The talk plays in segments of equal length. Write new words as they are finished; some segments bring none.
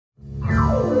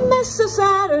missed the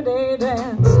Saturday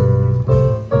dance.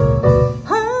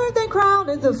 Heard they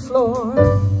crowded the floor.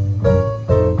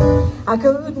 I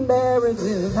couldn't bear it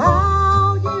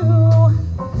without you.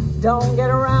 Don't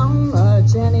get around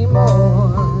much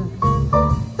anymore.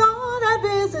 Thought I'd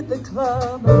visit the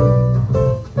club.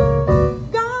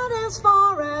 Got as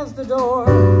far as the door.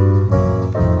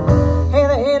 Hey,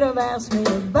 they'd have asked me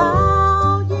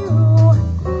about you.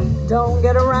 Don't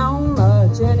get around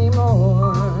much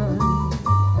anymore.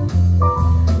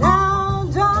 Now,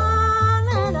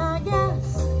 darling, I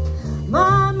guess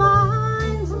my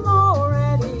mind's more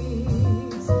at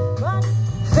ease. But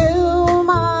fill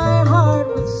my heart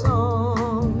with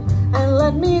song and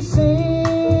let me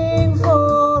sing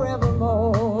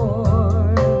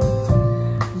forevermore.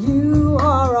 You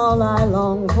are all I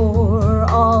long for,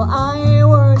 all I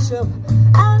worship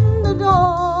and adore.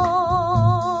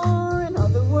 In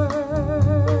other words,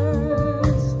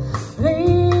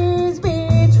 please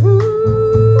be true.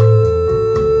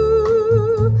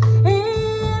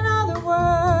 In other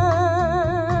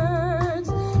words,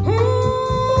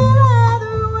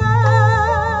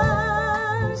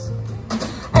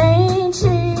 ain't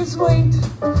she sweet?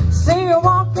 See her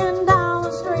walking down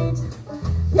the street.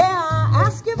 Yeah, I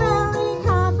ask you very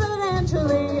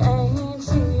confidentially, ain't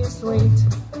she sweet?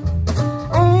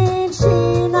 Ain't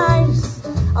she nice?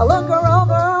 I look her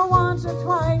over once or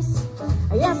twice.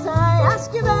 Yes, I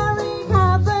ask you very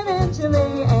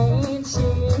confidentially, ain't she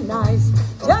nice?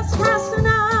 Just cast an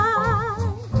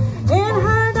eye in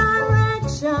her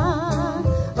direction.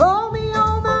 Oh me,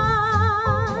 oh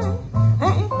my,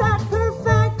 ain't that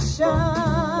perfection?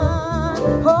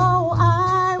 Oh,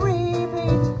 I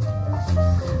repeat,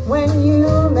 when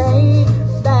you made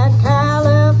that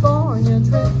California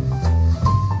trip,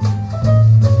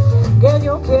 get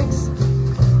your kicks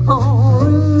on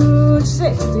Route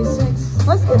 66.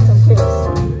 Let's get some kicks.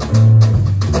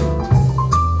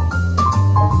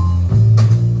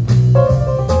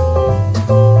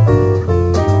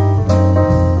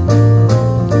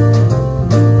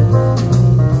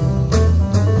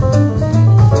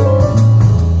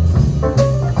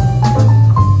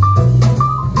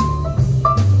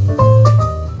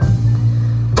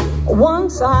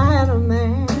 Once I had a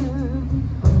man,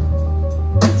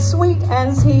 sweet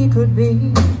as he could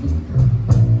be.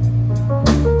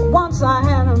 Once I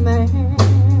had a man,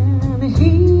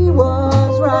 he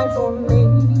was right for me.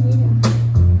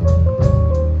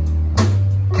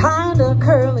 Kinda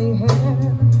curly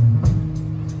hair,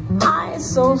 eyes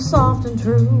so soft and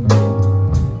true.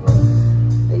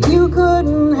 You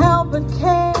couldn't help but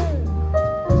care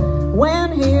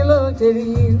when he looked at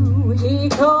you. He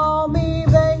called me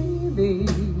baby.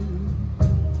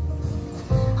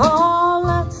 Oh,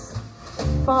 let's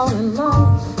fall in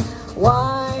love.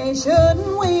 Why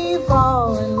shouldn't we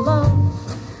fall in love?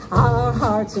 Our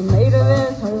hearts are made of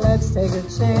it. Let's take a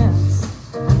chance.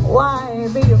 Why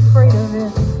be afraid of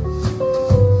it?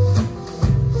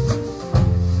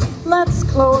 Let's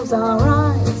close our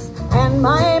eyes and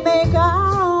might make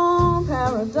our own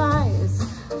paradise.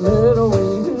 Little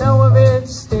we know of it,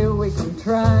 still we can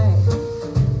try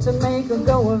to make a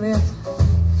go of it.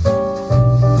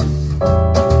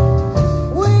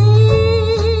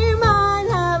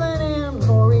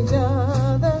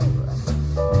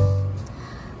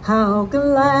 How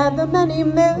glad the many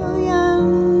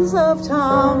millions of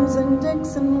Toms and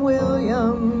Dicks and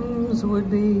Williams would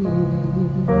be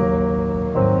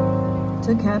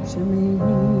to capture me.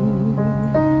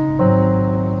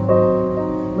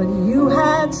 But you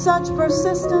had such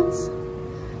persistence,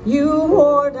 you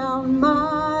wore down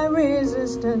my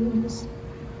resistance.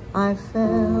 I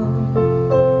fell,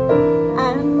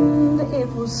 and it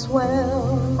was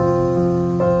swell.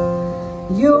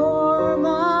 You're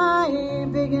my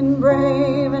big and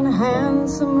brave and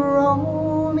handsome role